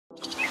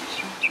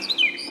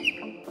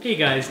Hey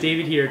guys,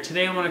 David here.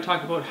 Today I want to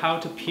talk about how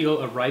to peel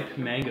a ripe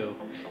mango.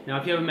 Now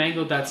if you have a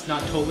mango that's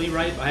not totally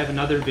ripe, I have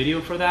another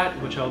video for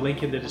that, which I'll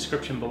link in the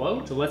description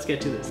below. So let's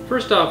get to this.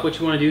 First off, what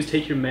you want to do is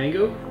take your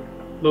mango,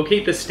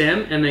 locate the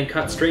stem, and then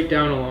cut straight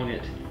down along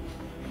it.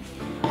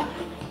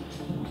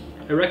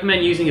 I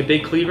recommend using a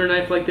big cleaver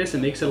knife like this.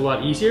 It makes it a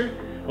lot easier.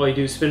 All you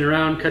do is spin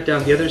around, cut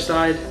down the other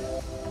side.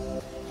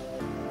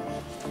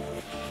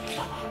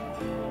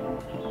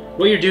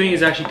 What you're doing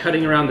is actually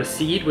cutting around the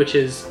seed, which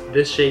is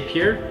this shape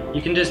here.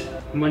 You can just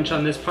munch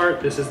on this part.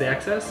 This is the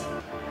excess.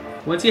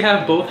 Once you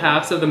have both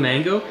halves of the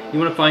mango, you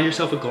want to find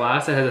yourself a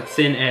glass that has a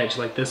thin edge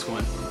like this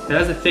one. If it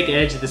has a thick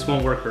edge, this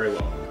won't work very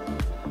well.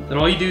 Then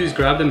all you do is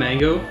grab the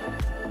mango,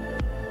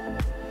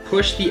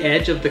 push the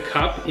edge of the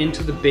cup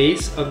into the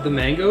base of the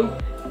mango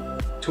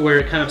to where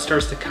it kind of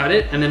starts to cut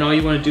it, and then all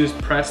you want to do is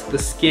press the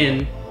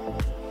skin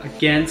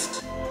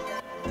against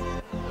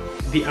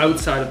the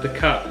outside of the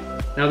cup.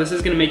 Now this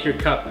is going to make your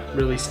cup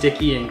really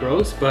sticky and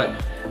gross,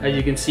 but as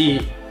you can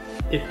see,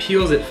 it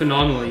peels it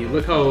phenomenally.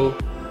 Look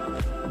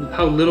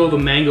how little the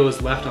mango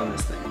is left on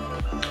this thing.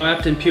 I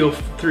often peel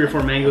 3 or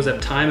 4 mangoes at a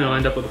time and I'll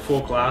end up with a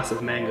full glass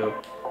of mango.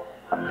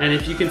 And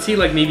if you can see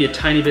like maybe a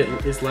tiny bit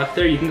is left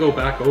there, you can go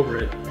back over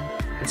it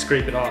and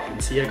scrape it off.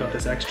 And see, I got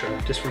this extra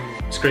just from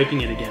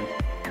scraping it again.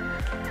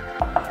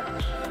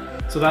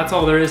 So that's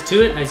all there is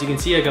to it. As you can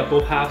see, I got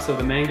both halves of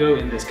the mango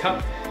in this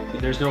cup.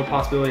 There's no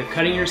possibility of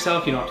cutting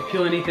yourself. You don't have to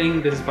peel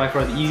anything. This is by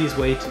far the easiest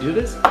way to do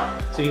this.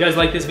 So if you guys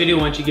like this video,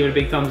 why don't you give it a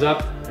big thumbs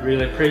up. I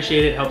really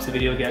appreciate it. It helps the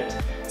video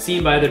get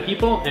seen by other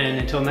people. And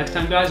until next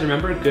time guys,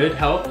 remember, good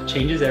health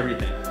changes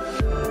everything.